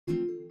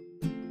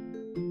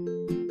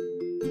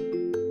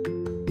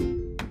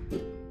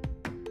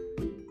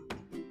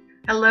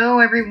Hello,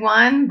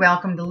 everyone.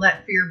 Welcome to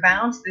Let Fear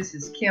Bounce. This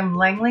is Kim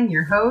Langling,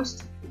 your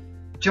host.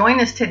 Join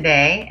us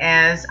today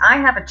as I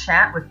have a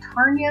chat with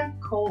Tanya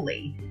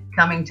Coley,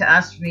 coming to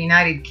us from the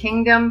United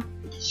Kingdom.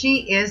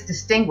 She is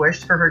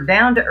distinguished for her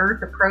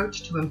down-to-earth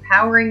approach to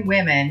empowering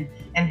women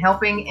and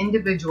helping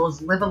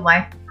individuals live a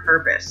life of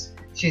purpose.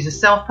 She's a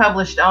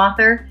self-published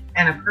author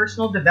and a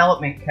personal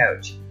development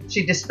coach.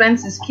 She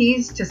dispenses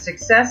keys to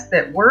success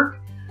that work,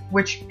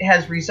 which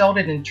has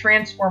resulted in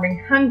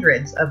transforming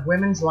hundreds of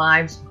women's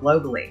lives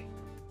globally.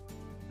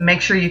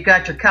 Make sure you've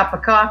got your cup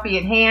of coffee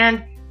at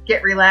hand,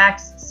 get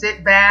relaxed,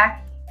 sit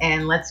back,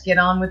 and let's get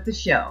on with the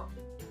show.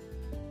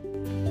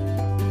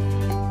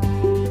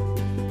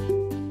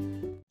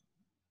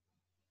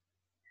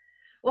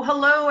 Well,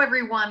 hello,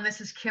 everyone.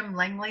 This is Kim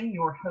Langling,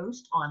 your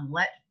host on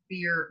Let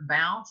Fear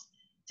Bounce.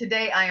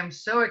 Today, I am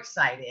so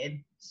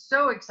excited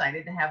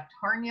to have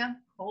Tanya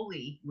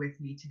Coley with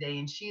me today,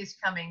 and she is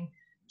coming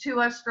to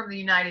us from the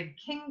United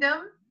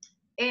Kingdom.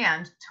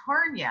 And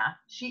Tanya,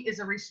 she is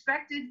a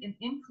respected and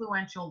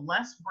influential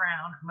Les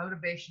Brown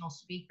motivational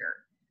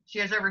speaker. She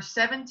has over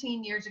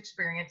 17 years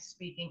experience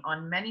speaking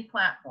on many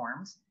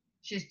platforms.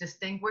 She's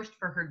distinguished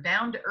for her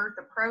down-to-earth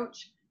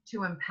approach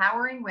to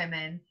empowering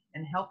women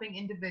and helping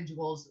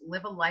individuals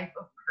live a life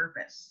of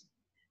purpose.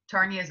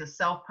 Tanya is a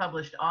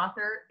self-published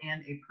author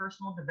and a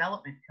personal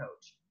development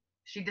coach.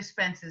 She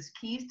dispenses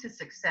keys to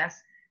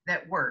success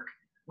that work,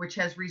 which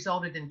has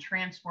resulted in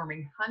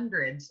transforming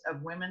hundreds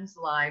of women's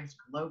lives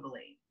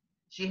globally.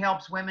 She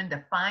helps women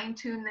to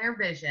fine-tune their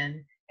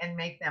vision and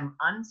make them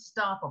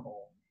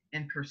unstoppable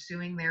in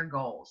pursuing their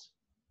goals.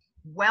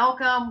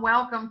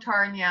 Welcome,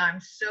 Tanya. I'm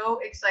so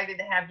excited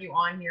to have you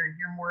on here and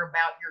hear more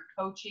about your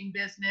coaching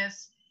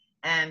business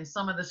and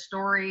some of the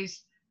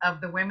stories of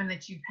the women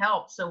that you've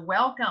helped. So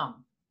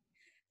welcome.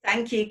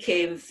 Thank you,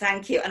 Kim.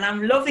 Thank you. And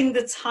I'm loving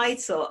the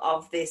title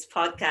of this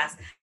podcast.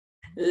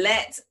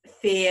 Let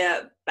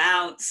Fear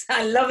Bounce.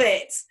 I love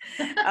it.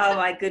 Oh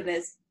my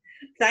goodness.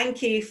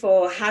 Thank you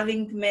for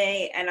having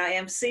me. And I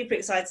am super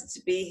excited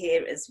to be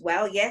here as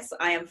well. Yes,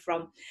 I am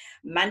from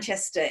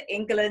Manchester,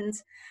 England.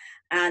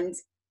 And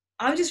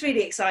I'm just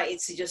really excited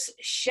to just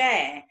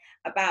share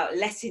about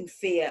letting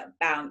fear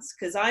bounce,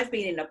 because I've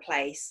been in a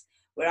place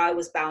where I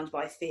was bound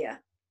by fear.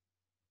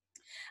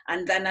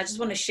 And then I just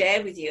want to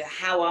share with you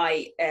how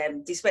I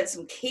dispense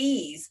some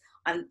keys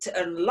and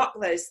to unlock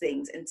those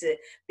things and to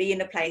be in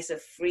a place of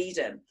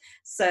freedom.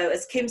 So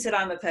as Kim said,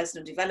 I'm a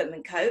personal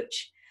development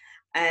coach,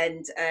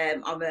 and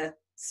I'm a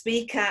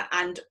speaker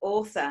and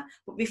author.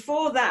 But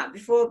before that,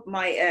 before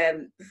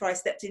I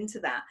stepped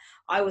into that,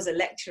 I was a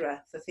lecturer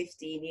for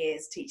 15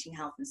 years teaching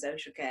health and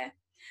social care.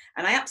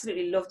 And I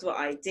absolutely loved what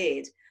I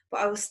did, but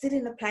I was still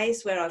in a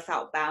place where I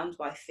felt bound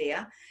by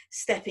fear,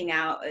 stepping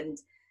out and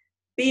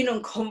being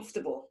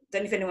uncomfortable.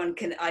 Don't know if anyone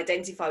can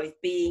identify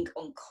with being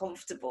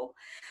uncomfortable,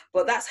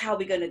 but that's how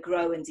we're going to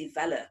grow and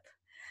develop.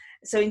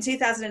 So in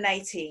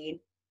 2018,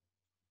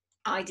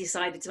 I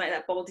decided to make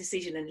that bold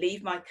decision and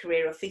leave my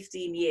career of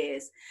 15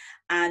 years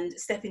and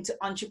step into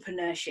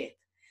entrepreneurship.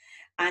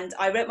 And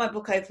I wrote my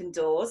book, Open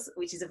Doors,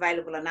 which is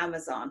available on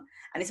Amazon.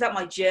 And it's about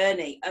my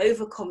journey,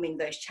 overcoming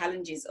those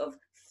challenges of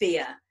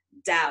fear,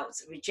 doubt,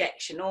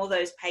 rejection, all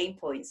those pain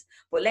points,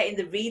 but letting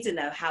the reader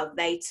know how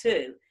they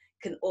too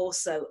can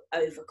also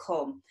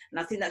overcome. And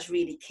I think that's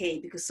really key,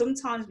 because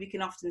sometimes we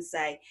can often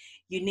say,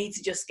 you need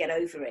to just get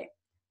over it.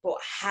 But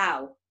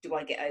how do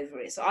I get over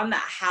it? So I'm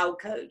that how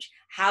coach.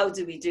 How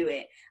do we do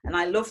it? And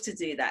I love to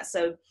do that.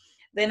 So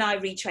then I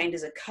retrained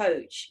as a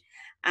coach,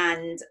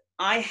 and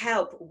I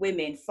help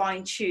women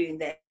fine-tune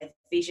their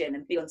vision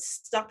and be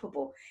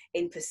unstoppable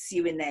in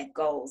pursuing their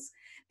goals,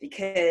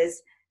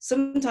 because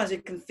sometimes we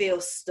can feel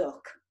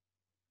stuck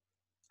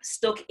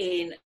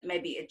in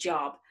maybe a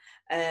job,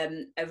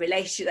 a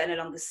relationship that no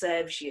longer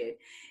serves you,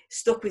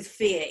 stuck with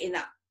fear in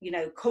that,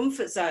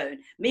 comfort zone.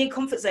 Me and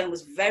comfort zone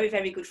was very,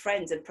 very good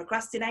friends, and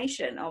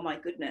procrastination, oh my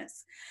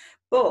goodness.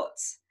 But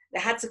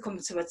there had to come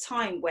to a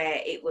time where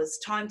it was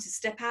time to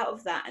step out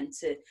of that and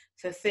to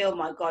fulfill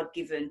my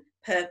God-given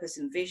purpose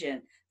and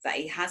vision that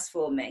he has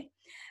for me.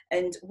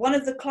 And one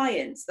of the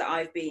clients that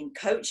I've been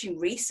coaching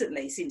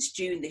recently since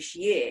June this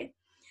year,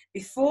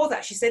 before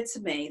that, she said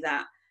to me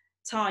that,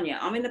 Tanya,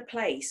 I'm in a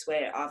place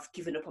where I've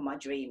given up on my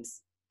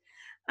dreams.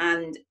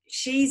 And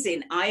she's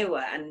in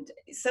Iowa, and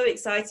it's so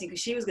exciting because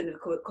she was going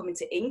to come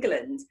into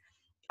England.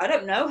 I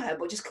don't know her,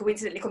 but just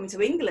coincidentally coming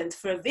to England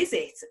for a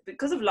visit.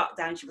 Because of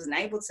lockdown, she wasn't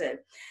able to.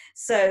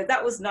 So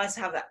that was nice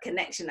to have that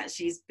connection, that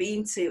she's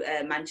been to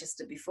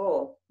Manchester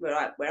before,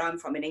 where I'm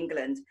from in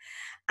England.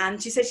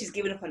 And she said she's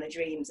given up on her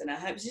dreams and her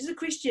hopes. She's a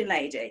Christian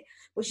lady,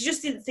 but she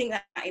just didn't think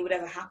that it would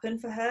ever happen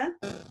for her.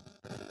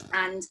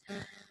 And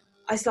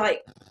I was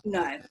like,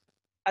 no.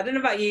 I don't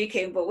know about you,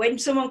 Kim, but when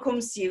someone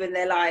comes to you and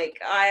they're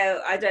like,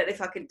 I don't know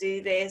if I could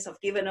do this,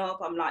 I've given up,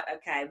 I'm like,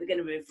 okay, we're going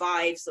to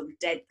revive some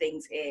dead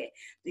things here.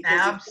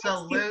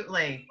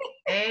 Absolutely.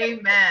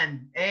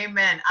 Amen.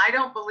 Amen. I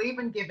don't believe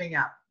in giving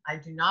up. I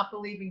do not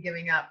believe in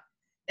giving up.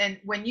 And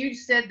when you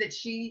said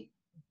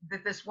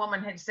that this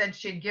woman had said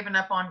she had given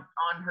up on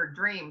her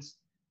dreams,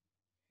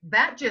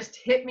 that just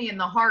hit me in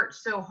the heart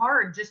so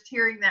hard, just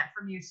hearing that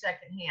from you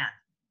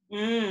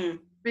secondhand.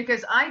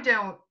 Because I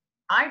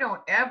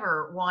don't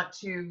ever want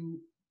to,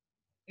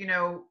 you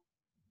know,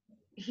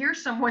 hear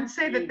someone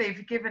say that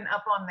they've given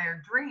up on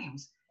their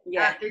dreams.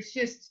 It's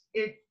just,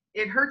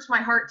 it hurts my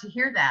heart to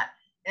hear that.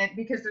 And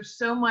because there is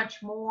so much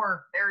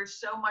more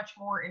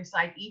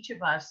inside each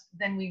of us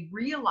than we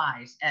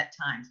realize at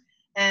times.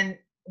 And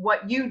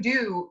what you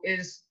do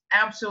is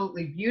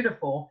absolutely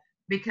beautiful,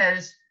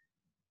 because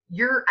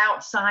you're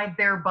outside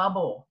their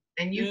bubble,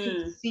 and you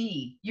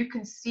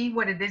can see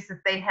what it is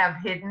that they have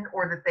hidden,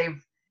 or that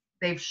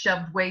they've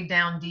shoved way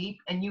down deep,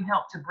 and you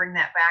help to bring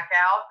that back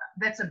out.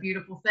 That's a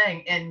beautiful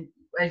thing. And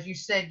as you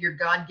said, your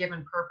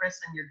God-given purpose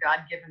and your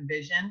God-given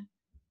vision,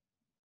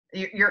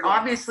 you're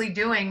obviously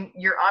doing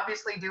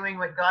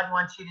what God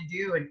wants you to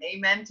do. And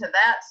amen to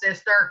that,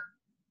 sister.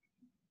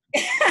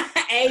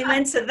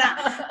 Amen to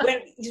that.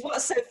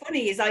 What's so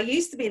funny is I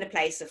used to be in a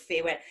place of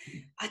fear where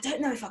I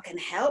don't know if I can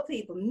help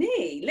people.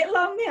 Little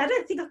old me, I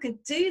don't think I can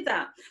do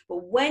that.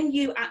 But when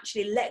you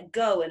actually let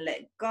go and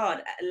let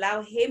God,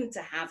 allow him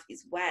to have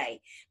his way,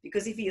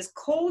 because if he has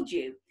called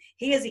you,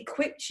 he has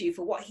equipped you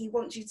for what he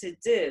wants you to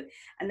do.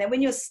 And then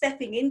when you're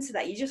stepping into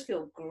that, you just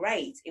feel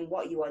great in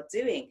what you are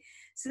doing.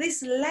 So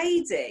this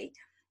lady,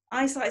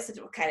 I said,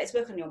 okay, let's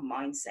work on your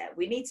mindset.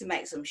 We need to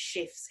make some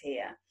shifts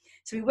here.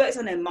 So we worked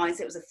on her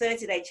mindset. It was a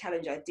 30-day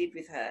challenge I did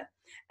with her.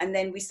 And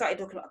then we started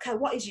talking about, okay,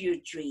 what is your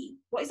dream?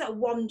 What is that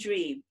one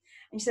dream?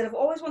 And she said, I've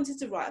always wanted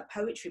to write a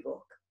poetry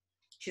book.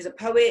 She's a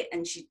poet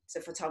and she's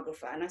a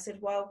photographer. And I said,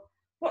 well,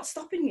 what's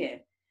stopping you?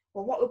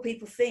 Well, what will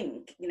people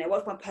think? You know,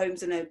 what if my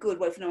poems are no good?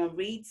 What if no one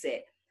reads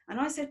it? And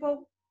I said,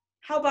 well,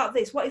 how about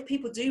this? What if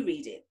people do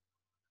read it?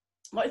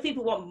 What if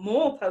people want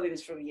more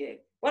poems from you?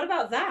 What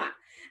about that?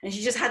 And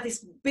she just had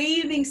this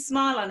beaming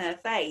smile on her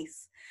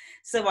face.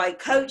 So I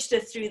coached her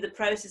through the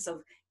process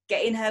of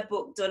getting her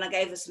book done. I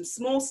gave her some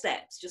small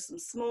steps, just some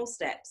small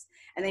steps.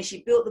 And then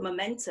she built the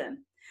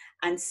momentum.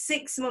 And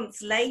 6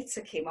 months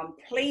later, Kim, I'm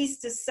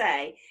pleased to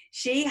say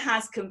she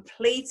has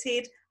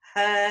completed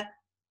her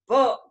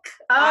book.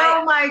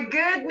 Oh my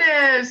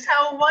goodness,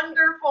 how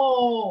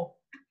wonderful.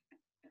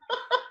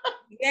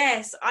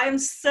 Yes, I am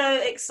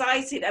so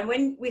excited. And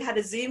when we had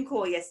a Zoom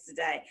call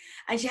yesterday,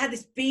 and she had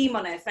this beam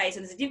on her face,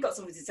 and I said, you've got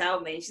something to tell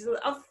me. And she said,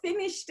 I've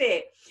finished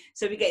it.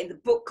 So we're getting the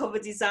book cover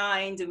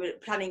designed, and we're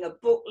planning a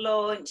book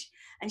launch.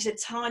 And she said,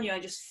 Tanya, I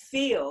just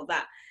feel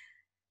that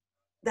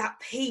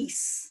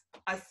peace.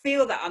 I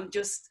feel that I'm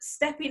just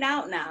stepping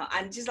out now,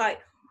 and just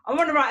like, I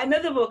want to write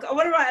another book. I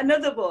want to write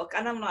another book.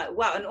 And I'm like,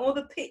 wow. And all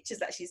the pictures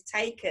that she's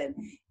taken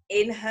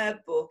in her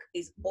book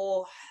is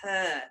all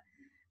her.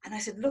 And I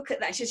said, look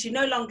at that. She said she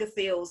no longer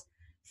feels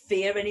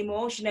fear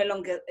anymore. She no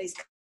longer is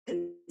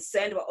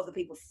concerned about what other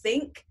people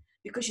think,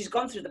 because she's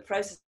gone through the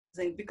process.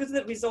 And because of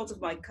the result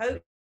of my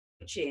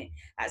coaching,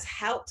 has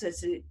helped her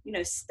to, you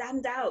know,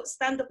 stand up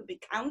and be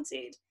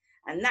counted.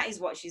 And that is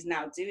what she's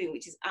now doing,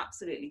 which is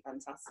absolutely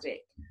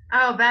fantastic.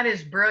 Oh, that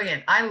is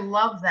brilliant. I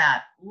love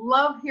that.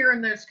 Love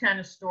hearing those kind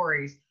of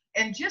stories.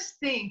 And just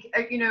think,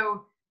 you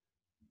know,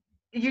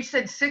 you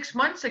said 6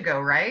 months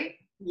ago, right?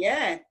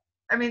 Yeah.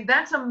 I mean,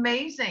 that's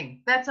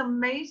amazing. That's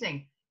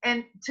amazing.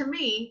 And to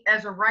me,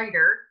 as a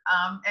writer,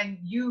 and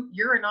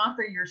you're an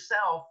author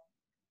yourself,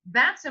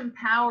 that's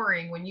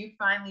empowering when you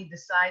finally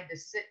decide to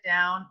sit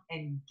down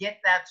and get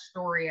that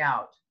story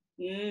out.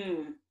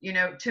 You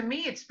know, to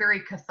me, it's very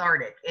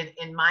cathartic.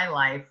 In my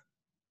life,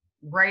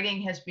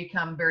 writing has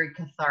become very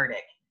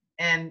cathartic.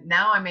 And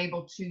now I'm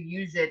able to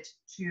use it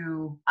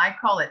to, I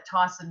call it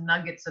tossing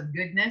nuggets of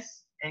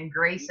goodness and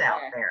grace out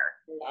there.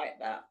 I like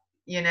that.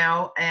 You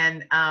know,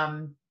 and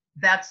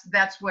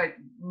that's what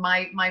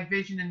my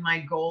vision and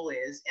my goal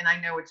is. And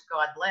I know it's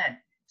God led.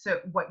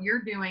 So what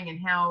you're doing and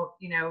how,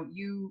 you know,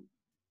 you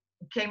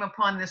came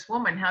upon this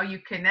woman, how you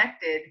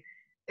connected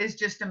is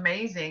just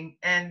amazing.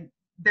 And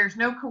there's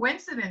no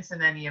coincidence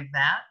in any of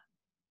that.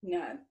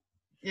 No.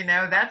 You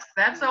know,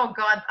 that's all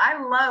God.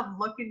 I love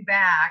looking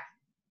back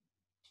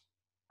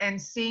and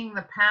seeing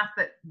the path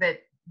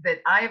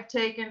that I have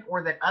taken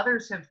or that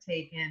others have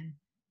taken,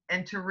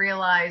 and to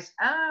realize,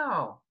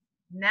 oh,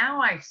 now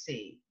I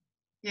see.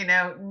 You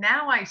know,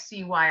 now I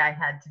see why I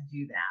had to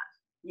do that.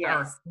 Yes.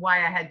 Or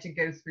why I had to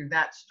go through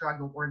that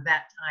struggle or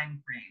that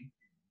time frame.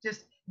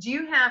 Just, do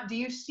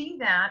you see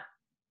that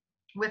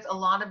with a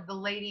lot of the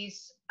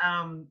ladies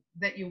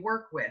that you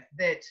work with,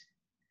 that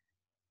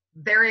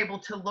they're able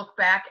to look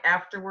back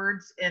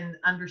afterwards and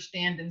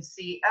understand and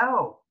see,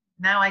 oh,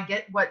 now I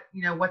get what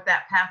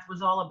that path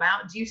was all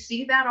about? Do you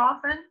see that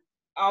often?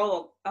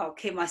 Oh,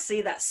 Kim, I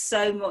see that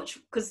so much,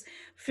 because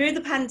through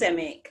the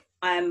pandemic,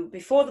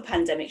 before the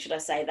pandemic, should I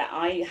say, that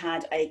I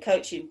had a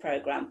coaching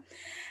program,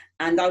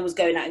 and I was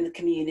going out in the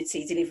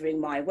community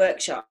delivering my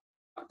workshops.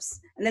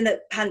 And then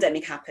the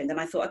pandemic happened, and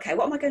I thought, okay,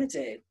 what am I going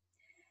to do?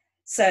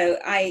 So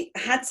I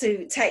had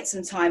to take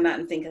some time out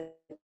and think,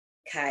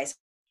 okay,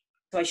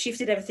 so I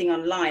shifted everything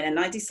online, and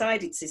I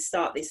decided to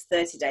start this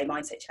 30-day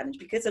mindset challenge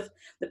because of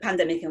the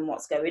pandemic and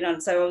what's going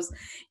on. So I was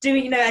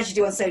doing, you know, as you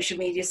do on social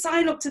media,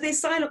 sign up to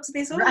this, oh,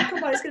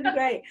 come on, it's going to be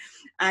great.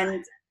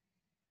 And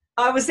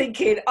I was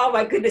thinking, oh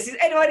my goodness, is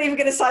anyone even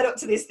going to sign up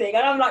to this thing?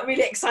 And I'm like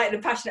really excited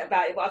and passionate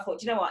about it. But I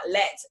thought, you know what,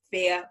 let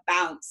fear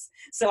bounce.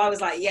 So I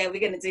was like, yeah, we're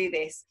going to do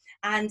this.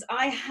 And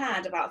I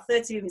had about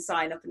 30 women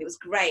sign up, and it was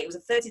great. It was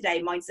a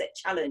 30-day mindset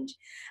challenge.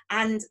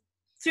 And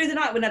through the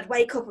night when I'd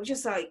wake up, it was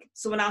just like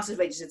someone else has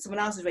registered, someone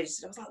else has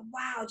registered. I was like,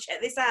 wow,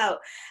 check this out.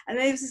 And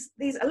there was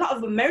a lot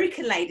of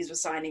American ladies were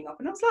signing up.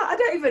 And I was like, I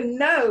don't even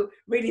know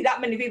really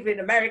that many people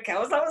in America. I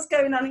was like, what's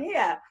going on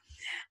here?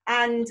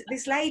 And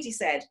this lady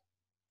said,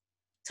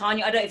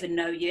 Tanya, I don't even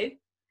know you,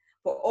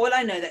 but all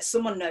I know that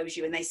someone knows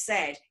you, and they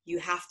said, you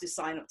have to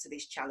sign up to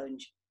this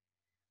challenge.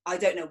 I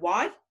don't know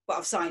why, but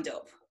I've signed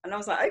up. And I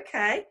was like,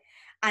 okay.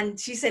 And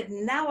she said,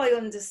 now I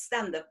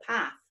understand the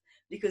path,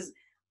 because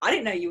I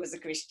didn't know you was a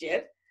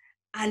Christian,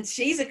 and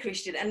she's a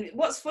Christian. And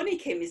what's funny,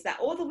 Kim, is that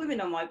all the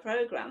women on my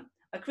program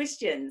are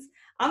Christians.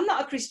 I'm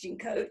not a Christian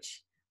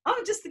coach.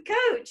 I'm just a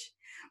coach.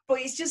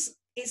 But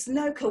it's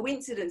no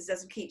coincidence,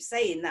 as we keep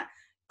saying, that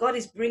God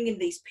is bringing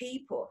these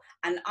people,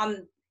 and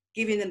I'm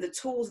giving them the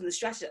tools and the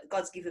strategy that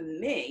God's given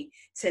me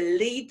to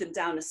lead them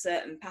down a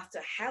certain path, to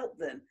help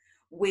them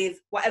with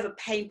whatever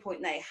pain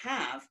point they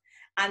have.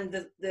 And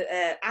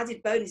the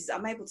added bonus is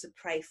I'm able to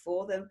pray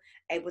for them,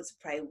 able to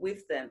pray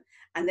with them.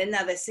 And then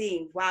now they're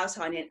seeing, wow,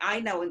 Tanya,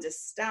 I now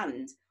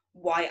understand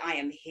why I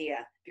am here.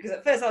 Because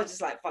at first I was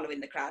just like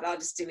following the crowd. I'll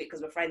just do it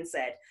because my friend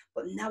said.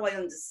 But now I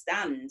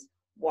understand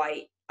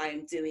why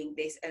I'm doing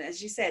this. And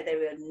as you said,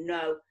 there are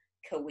no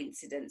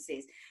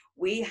coincidences.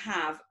 We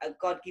have a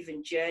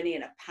God-given journey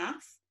and a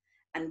path,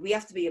 and we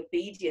have to be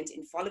obedient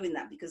in following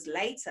that, because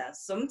later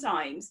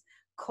sometimes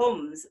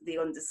comes the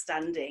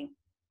understanding.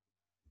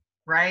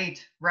 Right.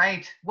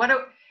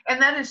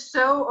 And that is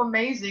so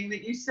amazing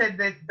that you said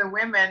that the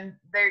women,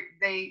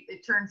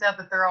 it turns out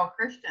that they're all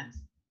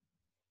Christians.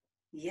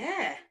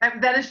 Yeah.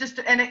 That is just,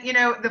 and it,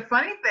 the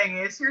funny thing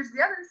is, here's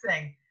the other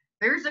thing.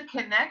 There's a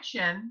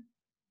connection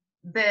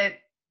that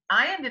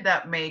I ended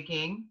up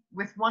making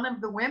with one of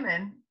the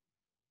women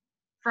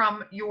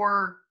from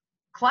your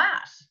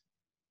class.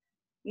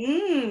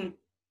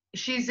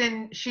 She's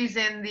in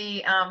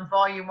the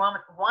volume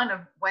one of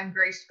When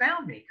Grace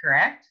Found Me,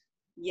 correct?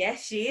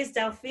 Yes, she is,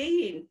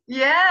 Delphine.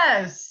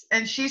 Yes,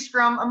 and she's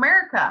from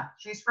America.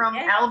 She's from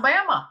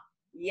Alabama.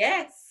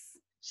 Yes.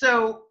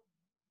 So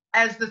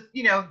as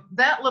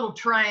that little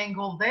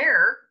triangle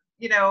there,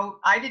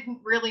 I didn't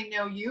really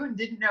know you and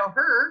didn't know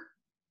her.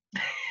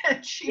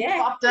 And she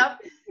popped up,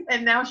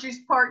 and now she's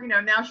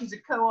now she's a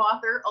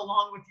co-author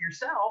along with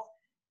yourself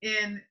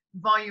in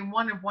volume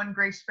 1 of When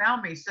Grace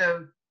Found Me.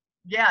 So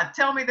yeah,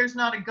 tell me there's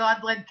not a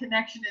God-led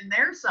connection in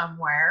there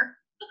somewhere.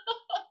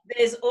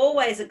 There's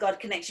always a God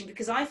connection,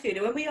 because I feel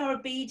that when we are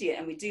obedient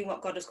and we do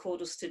what God has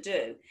called us to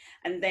do,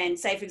 and then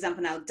say, for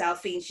example, now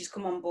Delphine, she's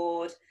come on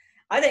board.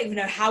 I don't even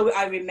know how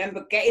I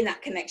remember getting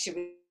that connection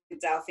with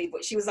Delphine,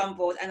 but she was on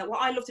board. And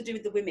what I love to do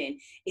with the women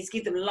is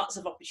give them lots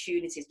of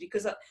opportunities,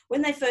 because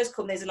when they first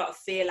come, there's a lot of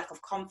fear, lack of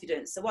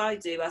confidence. So what I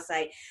do, I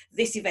say,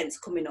 this event's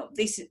coming up,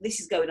 this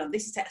is going on,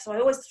 so I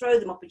always throw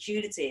them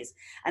opportunities,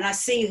 and I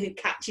see who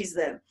catches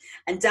them.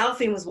 And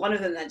Delphine was one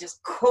of them that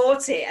just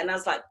caught it, and I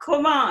was like,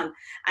 come on.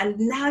 And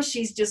now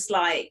she's just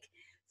like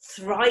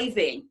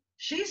thriving.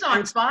 She's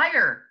on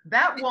fire.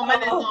 That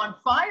woman is on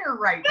fire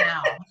right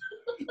now.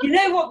 You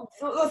know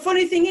what the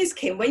funny thing is,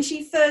 Kim, when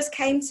she first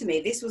came to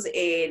me, this was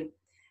in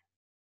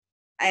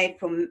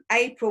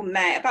April,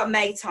 May, about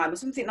May time or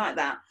something like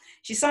that.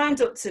 She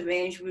signed up to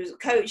me and she was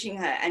coaching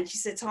her, and she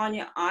said,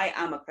 Tanya, I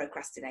am a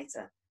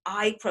procrastinator.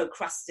 I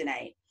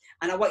procrastinate,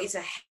 and I want you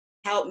to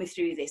help me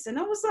through this. And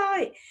I was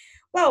like,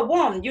 well,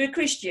 one, you're a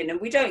Christian,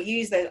 and we don't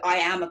use the I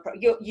am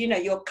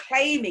you're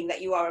claiming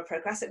that you are a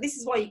procrastinator. This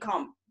is why you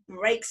can't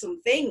break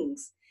some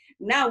things.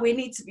 Now we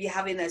need to be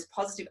having those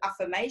positive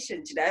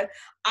affirmations,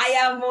 I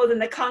am more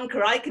than a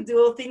conqueror. I can do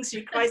all things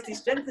through Christ who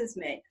strengthens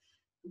me.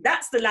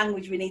 That's the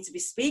language we need to be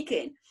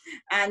speaking.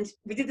 And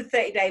we did the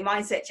 30-day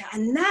mindset chat,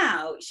 and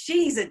now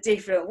she's a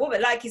different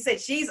woman. Like you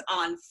said, she's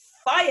on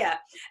fire.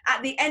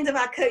 At the end of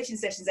our coaching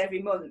sessions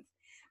every month,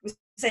 we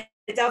say,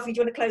 Delphine,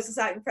 do you want to close us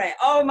out in prayer?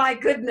 Oh my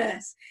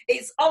goodness,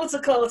 it's altar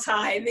call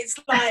time. It's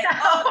like,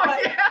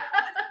 yeah.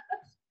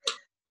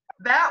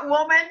 That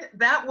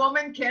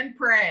woman can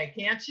pray,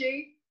 can't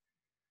she?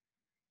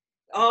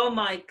 Oh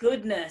my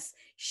goodness,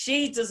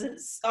 she doesn't.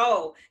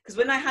 Because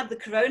when I had the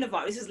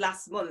coronavirus, this was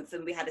last month,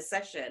 and we had a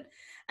session,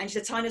 and she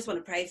said, Tanya, I just want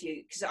to pray for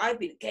you, because I've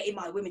been getting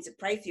my women to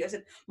pray for you. I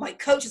said, my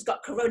coach has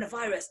got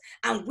coronavirus,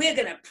 and we're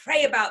going to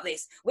pray about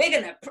this. We're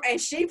going to pray.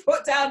 And she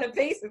put down a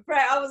piece of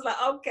prayer. I was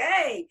like,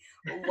 okay,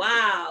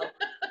 wow.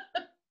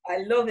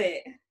 I love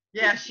it.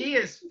 Yeah, she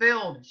is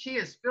filled. She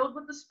is filled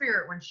with the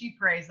Spirit when she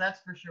prays,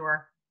 that's for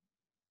sure.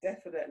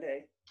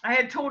 Definitely. I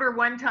had told her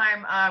one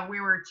time,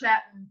 we were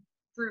chatting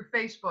through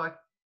Facebook,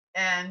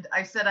 and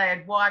I said I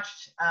had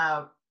watched,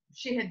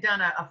 she had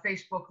done a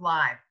Facebook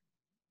Live,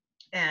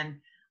 and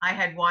I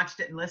had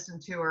watched it and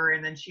listened to her,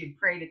 and then she had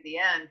prayed at the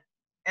end.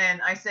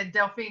 And I said,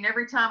 Delphine,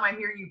 every time I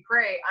hear you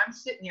pray, I'm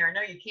sitting here. I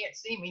know you can't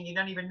see me, and you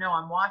don't even know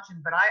I'm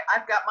watching, but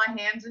I've got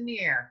my hands in the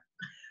air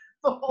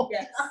the whole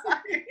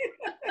time.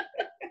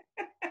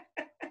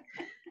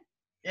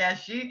 Yeah,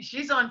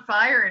 she's on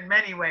fire in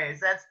many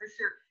ways, that's for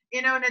sure.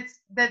 You know, and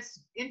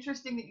that's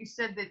interesting that you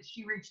said that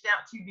she reached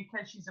out to you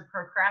because she's a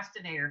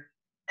procrastinator.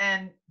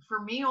 And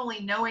for me,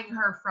 only knowing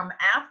her from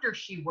after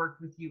she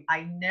worked with you,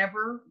 I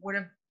never would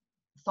have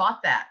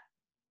thought that.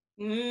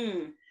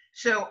 Mm.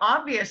 So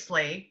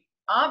obviously,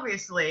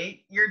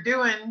 you're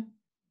doing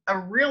a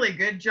really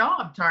good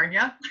job,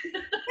 Tanya.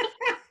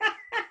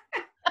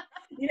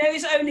 You know,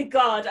 it's only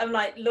God. I'm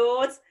like,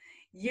 Lord,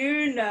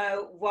 you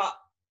know what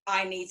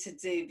I need to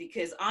do,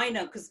 because I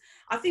know, because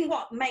I think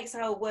what makes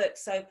our work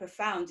so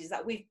profound is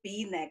that we've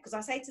been there. Because I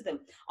say to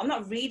them, I'm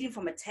not reading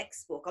from a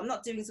textbook. I'm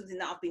not doing something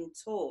that I've been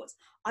taught.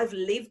 I've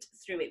lived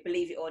through it,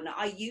 believe it or not.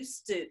 I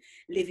used to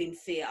live in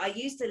fear. I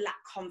used to lack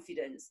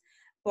confidence.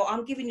 But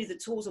I'm giving you the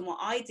tools and what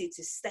I did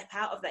to step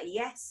out of that.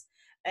 Yes,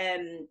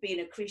 being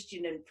a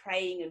Christian and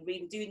praying and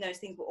reading, doing those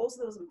things, but also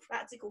there were some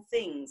practical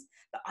things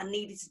that I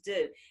needed to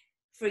do.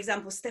 For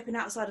example, stepping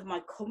outside of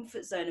my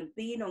comfort zone and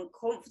being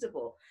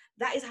uncomfortable.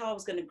 That is how I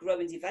was going to grow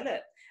and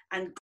develop.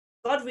 And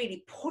God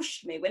really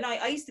pushed me. When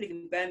I used to live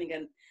in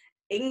Birmingham,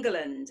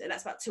 England, and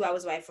that's about 2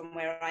 hours away from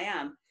where I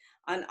am.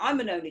 And I'm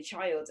an only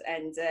child.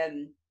 And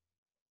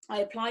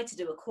I applied to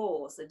do a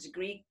course, a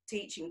degree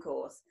teaching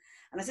course.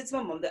 And I said to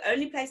my mum, the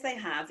only place they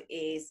have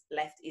is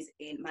left is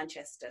in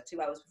Manchester,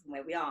 2 hours from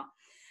where we are.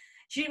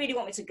 She didn't really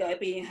want me to go,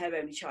 being her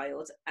only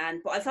child,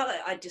 but I felt like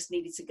I just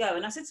needed to go.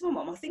 And I said to my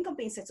mum, I think I'm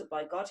being set up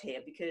by God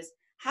here, because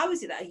how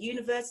is it that a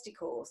university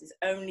course is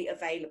only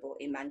available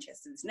in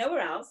Manchester? There's nowhere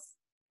else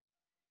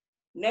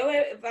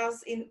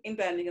in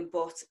Birmingham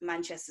but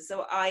Manchester.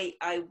 So I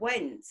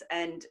went,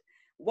 and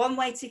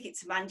one-way ticket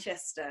to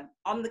Manchester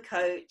on the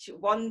coach,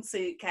 one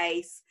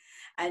suitcase,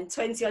 and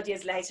 20 odd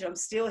years later, I'm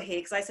still here,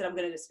 because I said I'm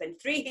going to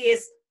spend 3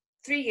 years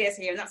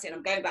here, and that's it,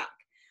 I'm going back.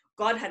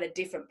 God had a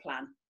different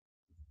plan.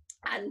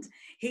 And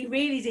he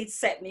really did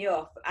set me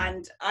up.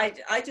 And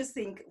I just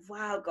think,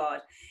 wow, God,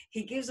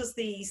 he gives us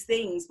these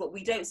things, but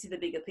we don't see the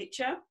bigger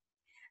picture.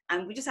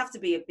 And we just have to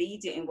be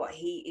obedient in what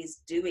he is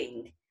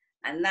doing.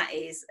 And that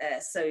is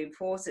so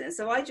important. And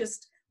so I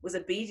just was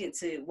obedient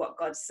to what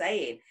God's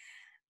saying.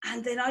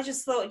 And then I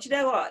just thought, you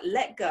know what,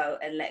 let go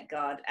and let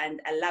God,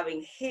 and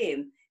allowing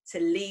him to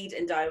lead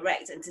and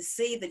direct, and to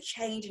see the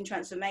change and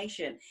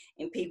transformation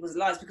in people's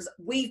lives, because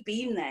we've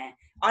been there.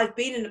 I've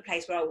been in a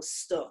place where I was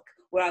stuck,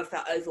 where I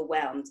felt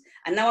overwhelmed.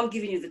 And now I'm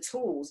giving you the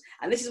tools.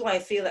 And this is why I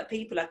feel that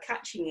people are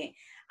catching it.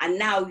 And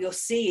now you're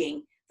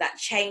seeing that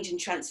change and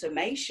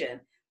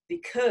transformation,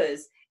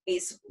 because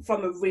it's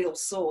from a real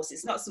source.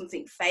 It's not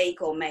something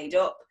fake or made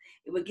up.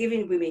 We're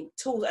giving women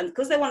tools. And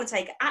because they want to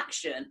take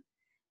action,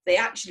 they're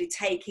actually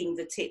taking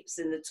the tips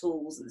and the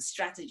tools and the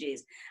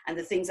strategies and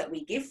the things that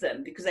we give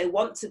them, because they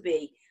want to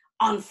be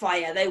on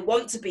fire. They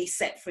want to be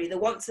set free. They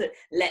want to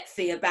let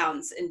fear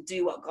bounce and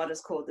do what God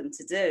has called them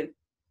to do.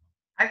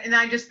 And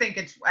I just think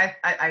I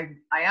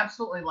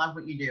absolutely love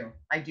what you do.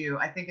 I do.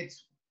 I think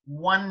it's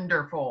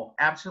wonderful,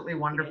 absolutely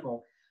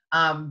wonderful.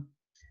 I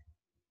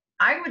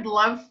would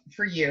love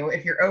for you,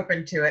 if you're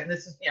open to it, and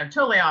this is,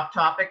 totally off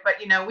topic, but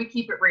we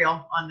keep it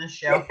real on this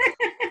show.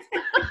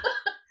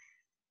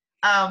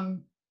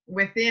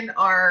 Within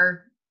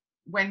our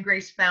When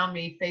Grace Found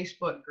Me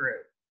Facebook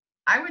group,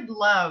 I would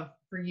love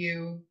for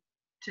you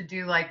to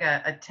do like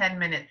a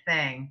 10-minute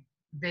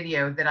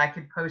video that I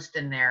could post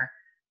in there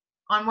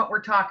on what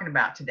we're talking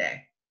about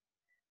today.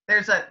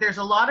 There's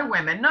a lot of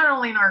women, not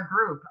only in our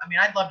group. I mean,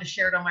 I'd love to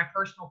share it on my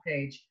personal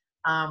page.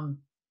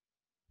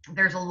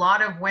 There's a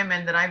lot of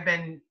women that I've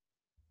been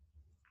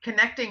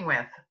connecting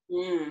with,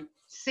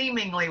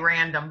 seemingly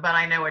random, but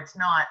I know it's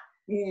not.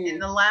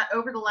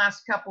 Over the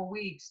last couple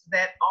weeks,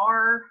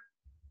 they're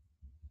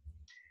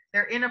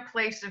in a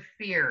place of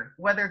fear,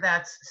 whether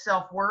that's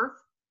self-worth,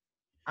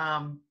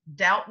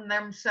 doubt in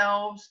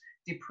themselves,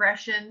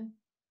 depression,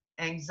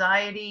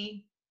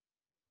 anxiety.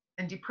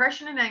 And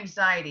depression and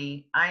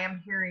anxiety, I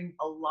am hearing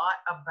a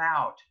lot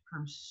about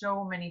from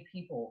so many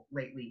people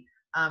lately.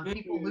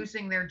 People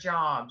losing their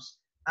jobs,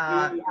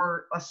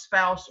 or a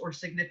spouse or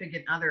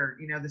significant other,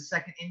 the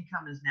second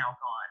income is now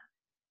gone.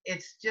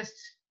 It's just,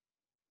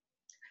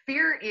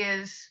 fear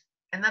is,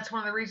 and that's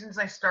one of the reasons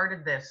I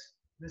started this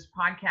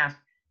podcast.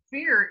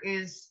 Fear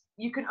is,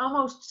 you can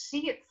almost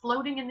see it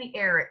floating in the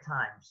air at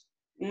times.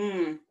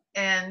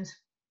 And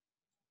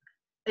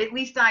at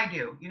least I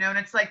do, and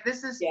it's like,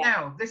 this is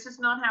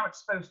not how it's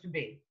supposed to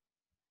be.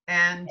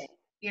 And,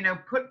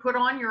 put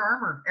on your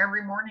armor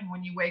every morning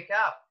when you wake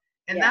up.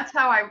 And that's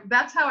how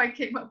I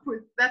came up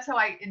with, that's how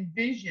I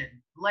envision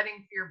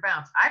letting fear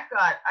bounce. I've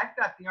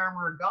got the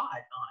armor of God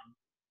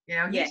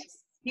on,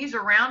 he's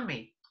around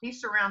me. He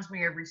surrounds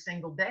me every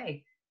single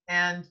day.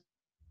 And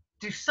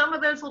do some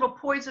of those little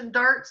poison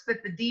darts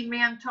that the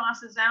D-man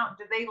tosses out,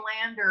 do they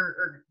land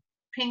or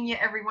ping you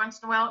every once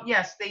in a while?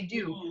 Yes, they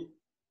do.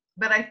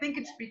 But I think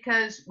it's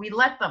because we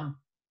let them.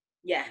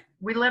 Yeah.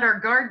 We let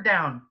our guard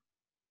down.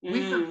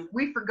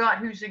 We forgot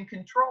who's in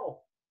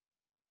control.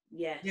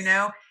 Yes.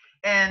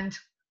 And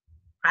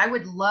I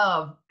would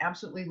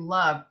absolutely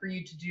love for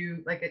you to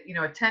do like a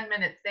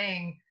 10-minute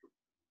thing,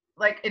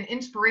 like an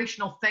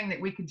inspirational thing that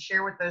we could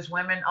share with those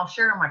women, I'll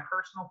share it on my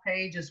personal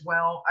page as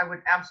well. I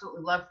would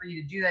absolutely love for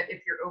you to do that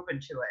if you're open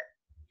to it.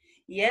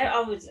 Yeah,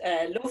 I would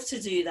love to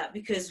do that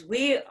because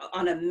we're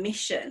on a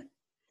mission.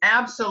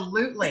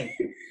 Absolutely.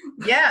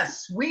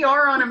 Yes, we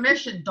are on a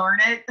mission, darn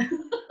it.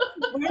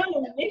 We're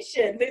on a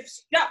mission. We've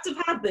strapped up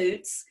our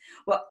boots.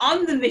 We're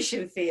on the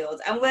mission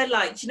field. And we're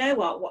like, do you know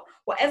what?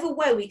 Whatever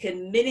way we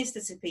can minister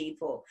to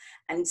people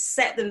and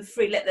set them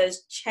free, let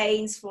those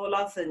chains fall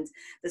off and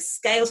the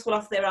scales fall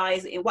off their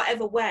eyes in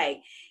whatever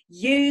way.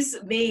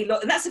 Use me,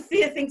 Lord. And that's a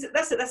fear thing.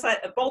 That's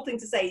like a bold thing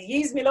to say.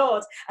 Use me,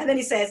 Lord. And then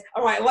he says,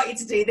 all right, I want you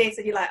to do this.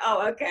 And you're like,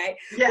 oh, okay.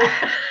 Yeah.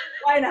 Well,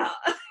 why not?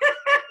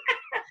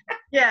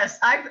 Yes,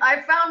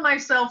 I found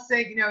myself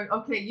saying, you know,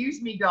 okay,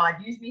 use me, God,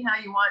 use me how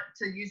you want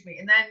to use me.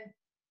 And then,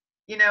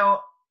 you know,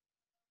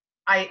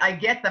 I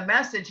get the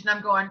message and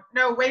I'm going,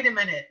 no, wait a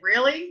minute,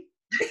 really?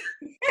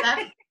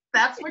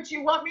 That's what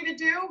you want me to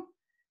do?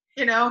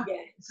 You know,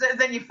 Yeah. So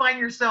then you find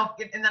yourself,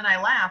 and then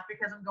I laugh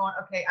because I'm going,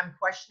 okay, I'm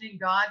questioning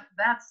God.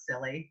 That's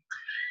silly.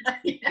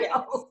 You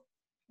know?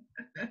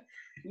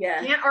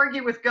 Yeah. Can't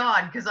argue with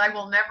God because I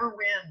will never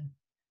win.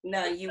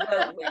 No, you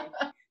won't win.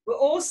 But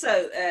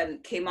also,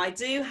 Kim, I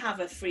do have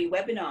a free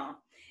webinar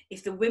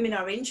if the women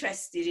are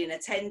interested in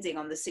attending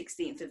on the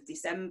 16th of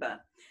December.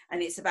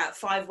 And it's about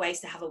 5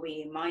 ways to have a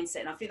winning mindset.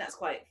 And I think that's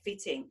quite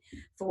fitting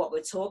for what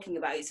we're talking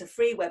about. It's a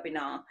free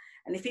webinar.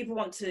 And if people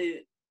want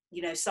to,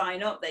 you know,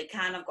 sign up, they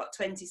can. I've got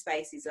 20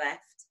 spaces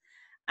left.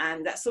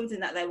 And that's something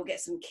that they will get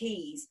some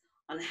keys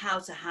on how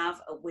to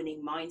have a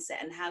winning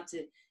mindset and how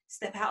to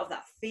step out of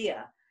that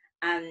fear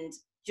and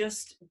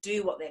just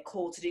do what they're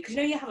called to do. Because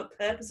you know, you have a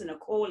purpose and a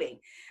calling,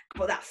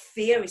 but that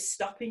fear is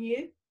stopping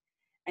you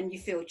and you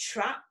feel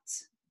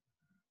trapped.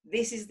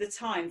 This is the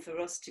time for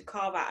us to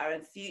carve out our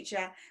own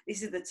future.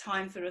 This is the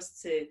time for us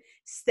to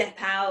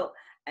step out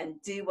and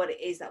do what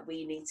it is that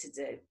we need to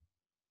do.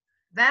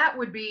 That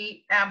would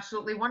be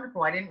absolutely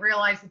wonderful. I didn't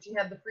realize that you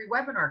had the free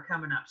webinar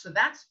coming up. So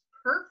that's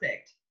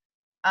perfect.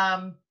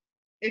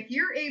 If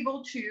you're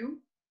able to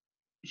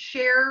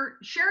share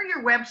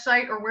your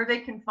website or where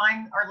they can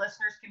find, our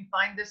listeners can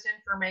find this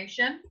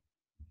information.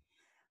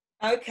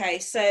 Okay,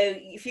 so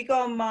if you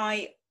go on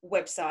my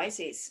website,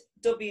 it's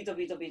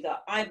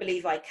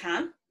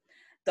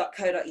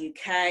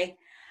www.ibelieveican.co.uk.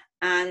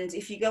 And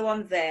if you go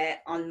on there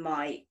on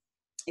my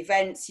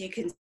events, you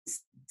can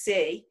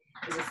see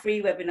there's a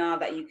free webinar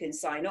that you can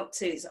sign up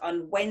to. It's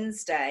on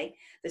Wednesday,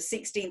 the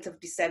 16th of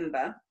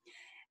December,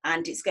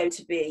 and it's going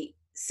to be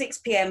 6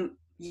 p.m.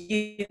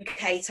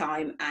 UK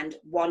time and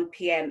 1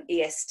 p.m.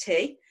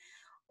 EST.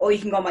 Or you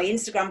can go on my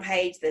Instagram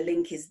page, the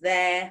link is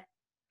there.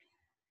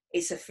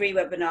 It's a free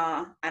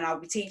webinar, and I'll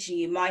be teaching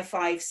you my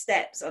 5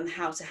 steps on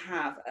how to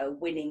have a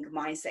winning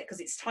mindset, because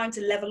it's time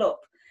to level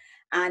up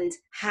and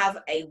have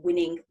a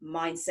winning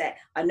mindset.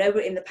 I know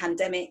we're in the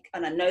pandemic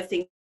and I know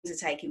things are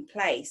taking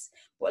place,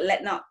 but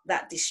let not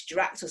that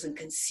distract us and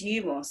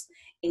consume us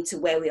into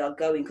where we are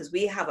going, because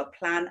we have a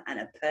plan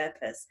and a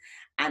purpose,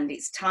 and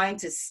it's time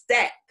to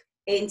step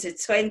into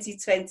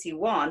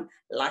 2021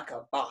 like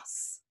a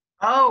boss.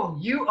 Oh,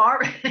 you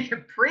are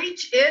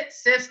preach it,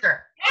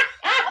 sister.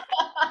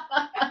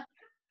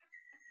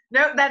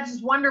 No,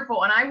 that's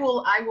wonderful. And I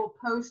will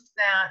post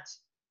that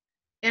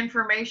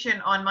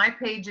information on my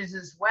pages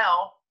as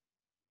well.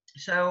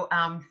 So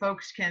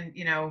folks can,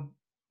 you know,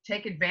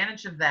 take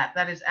advantage of that.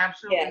 That is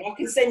absolutely. Yeah, I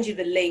can send you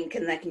the link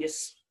and they can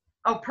just.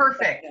 Oh,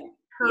 perfect.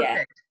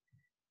 Perfect.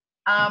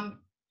 Yeah.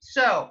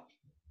 So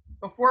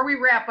before we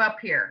wrap up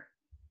here,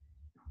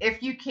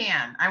 if you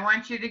can, I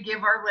want you to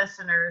give our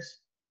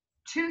listeners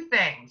two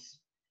things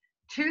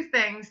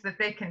that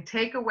they can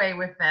take away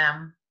with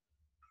them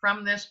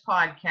from this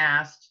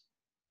podcast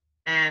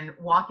and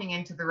walking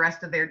into the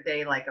rest of their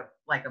day like a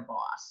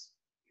boss.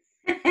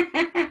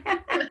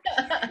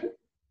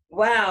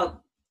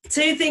 Wow.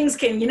 2 things,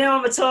 Kim. You know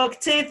I'm a talk.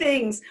 2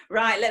 things.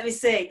 Right, let me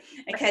see.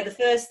 Okay, the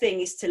first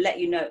thing is to let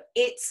you know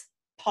it's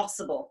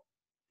possible.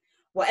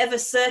 Whatever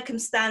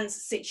circumstance,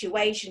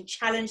 situation,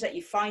 challenge that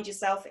you find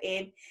yourself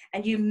in,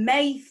 and you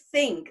may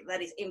think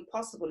that it's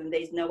impossible and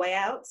there's no way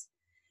out,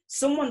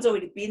 someone's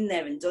already been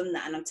there and done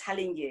that. And I'm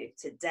telling you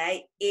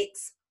today,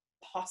 it's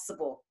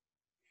possible.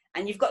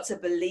 And you've got to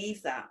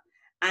believe that.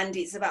 And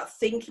it's about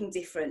thinking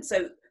different.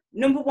 So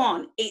number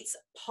 1, it's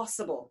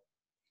possible.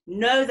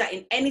 Know that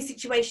in any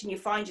situation you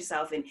find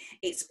yourself in,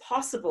 it's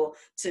possible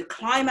to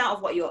climb out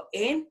of what you're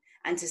in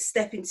and to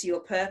step into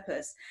your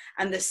purpose.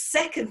 And the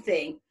second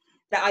thing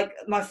that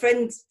my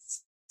friend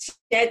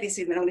shared this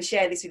with me, and I'm going to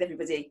share this with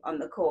everybody on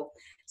the call: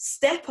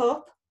 step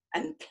up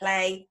and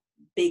play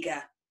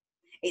bigger.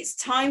 It's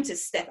time to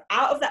step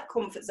out of that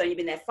comfort zone. You've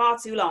been there far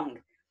too long.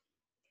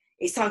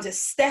 It's time to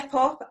step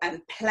up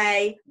and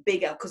play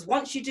bigger, because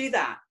once you do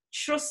that,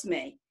 trust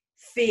me,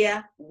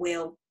 fear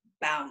will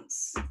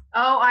bounce.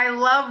 Oh, I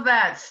love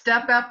that.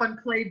 Step up and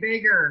play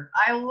bigger.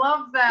 I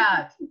love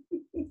that.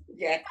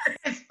 Yeah.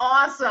 It's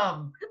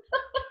awesome.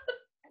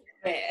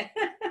 Yeah.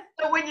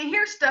 So when you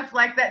hear stuff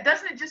like that,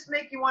 doesn't it just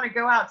make you want to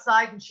go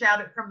outside and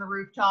shout it from the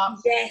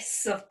rooftops?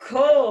 Yes, of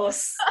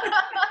course.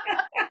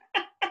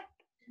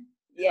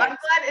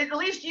 at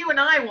least you and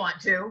I want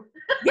to.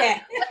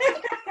 Yeah.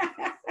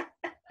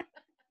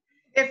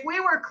 If we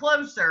were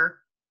closer,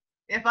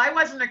 if I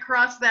wasn't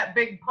across that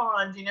big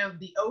pond, you know,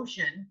 the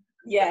ocean,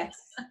 Yes.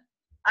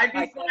 I'd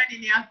be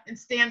finding you and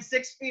stand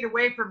 6 feet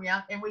away from you,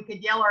 and we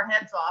could yell our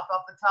heads off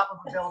the top of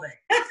a building.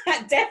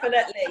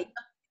 Definitely.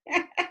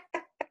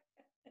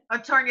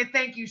 Tanya,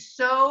 thank you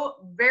so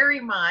very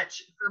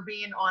much for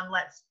being on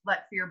Let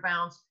Fear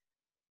Bounce.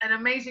 An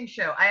amazing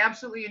show. I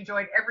absolutely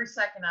enjoyed every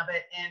second of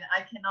it, and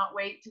I cannot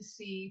wait to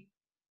see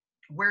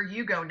where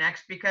you go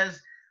next,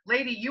 because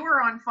lady, you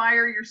are on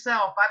fire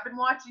yourself. I've been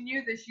watching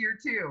you this year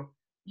too.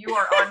 You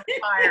are on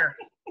fire.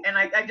 And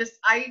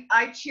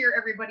I cheer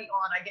everybody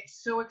on. I get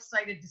so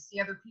excited to see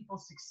other people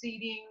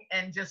succeeding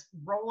and just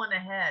rolling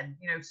ahead,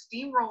 you know,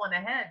 steamrolling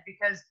ahead,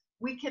 because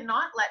we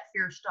cannot let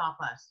fear stop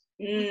us.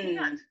 We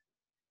can't.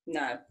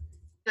 No.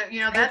 So, you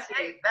know, that's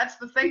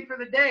the thing for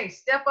the day.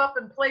 Step up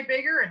and play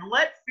bigger and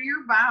let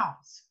fear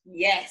bounce.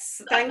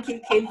 Yes. Thank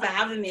you, Kim, for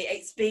having me.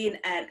 It's been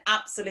an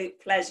absolute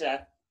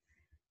pleasure.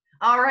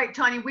 All right,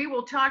 Tanya, we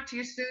will talk to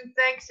you soon.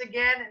 Thanks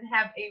again, and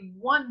have a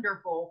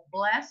wonderful,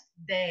 blessed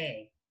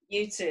day.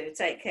 You too.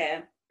 Take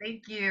care.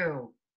 Thank you.